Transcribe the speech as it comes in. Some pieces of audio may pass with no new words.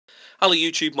Hello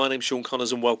YouTube, my name's Sean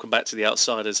Connors and welcome back to The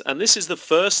Outsiders, and this is the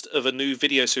first of a new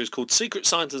video series called Secret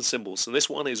Signs and Symbols, and this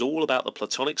one is all about the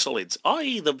Platonic Solids,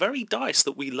 i.e. the very dice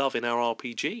that we love in our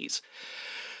RPGs.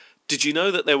 Did you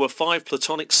know that there were 5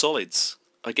 Platonic Solids?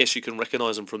 I guess you can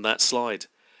recognise them from that slide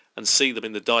and see them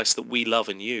in the dice that we love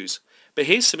and use. But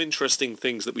here's some interesting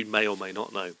things that we may or may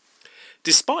not know.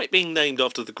 Despite being named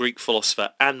after the Greek philosopher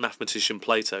and mathematician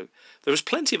Plato, there is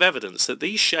plenty of evidence that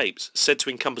these shapes, said to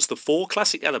encompass the 4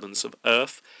 classic elements of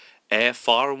earth, air,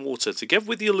 fire and water, together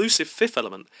with the elusive 5th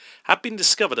element, had been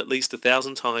discovered at least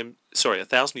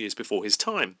 1,000 years before his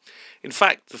time. In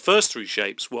fact, the first 3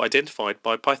 shapes were identified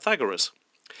by Pythagoras.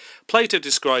 Plato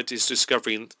described his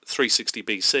discovery in 360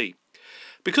 BC.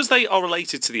 Because they are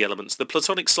related to the elements, the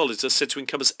Platonic solids are said to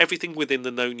encompass everything within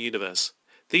the known universe.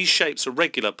 These shapes are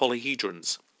regular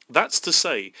polyhedrons. That's to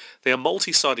say, they are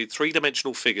multi-sided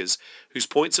three-dimensional figures whose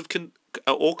points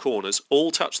or corners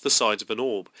all touch the sides of an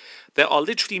orb. There are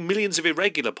literally millions of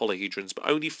irregular polyhedrons, but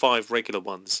only 5 regular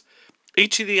ones.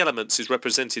 Each of the elements is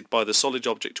represented by the solid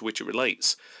object to which it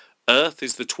relates. Earth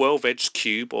is the 12-edged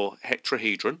cube or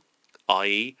hexahedron,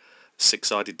 i.e.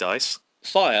 6-sided dice.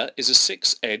 Fire is a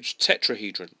 6-edged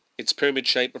tetrahedron, its pyramid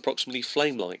shape approximately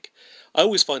flame-like. I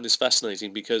always find this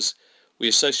fascinating because we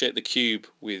associate the cube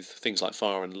with things like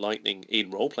fire and lightning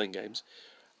in role-playing games,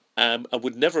 and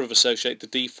would never have associated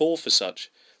the D4 for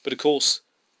such. But of course,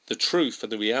 the truth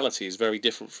and the reality is very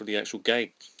different from the actual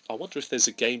game. I wonder if there's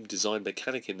a game design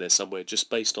mechanic in there somewhere just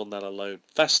based on that alone.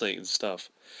 Fascinating stuff.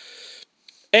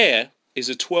 Air is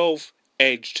a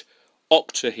 12-edged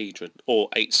octahedron,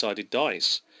 or 8-sided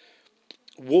dice.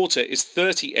 Water is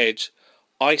 30-edged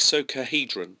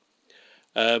icosahedron.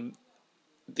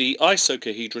 The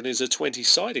icosahedron is a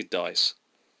 20-sided dice.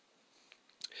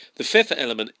 The 5th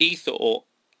element, ether or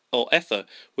ether,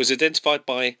 was identified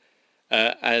by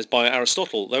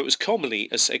Aristotle, though it was commonly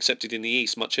accepted in the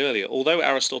East much earlier. Although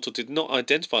Aristotle did not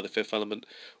identify the 5th element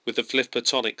with the 5th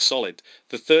Platonic solid,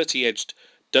 the 30-edged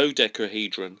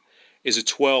dodecahedron is a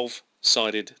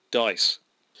 12-sided dice.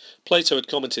 Plato had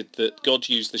commented that God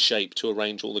used the shape to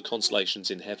arrange all the constellations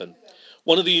in heaven.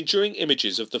 One of the enduring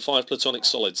images of the 5 Platonic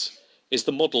solids is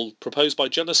the model proposed by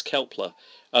Johannes Kepler,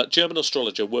 a German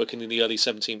astrologer working in the early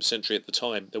 17th century at the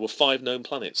time. There were 5 known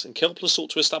planets, and Kepler sought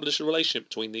to establish a relationship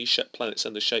between these planets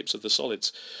and the shapes of the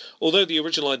solids. Although the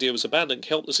original idea was abandoned,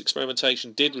 Kepler's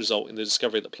experimentation did result in the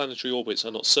discovery that planetary orbits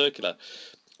are not circular.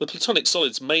 The Platonic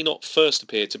solids may not first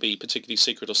appear to be particularly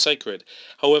secret or sacred.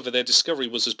 However, their discovery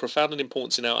was as profound an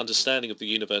importance in our understanding of the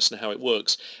universe and how it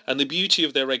works, and the beauty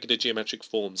of their regular geometric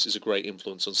forms is a great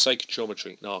influence on sacred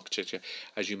geometry and architecture,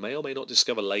 as you may or may not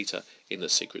discover later in the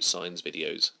Secret Signs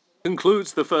videos.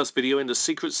 Concludes the first video in the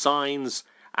Secret Signs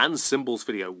and Symbols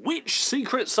video. Which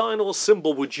secret sign or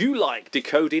symbol would you like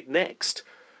decoded next?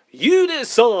 You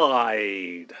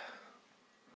decide!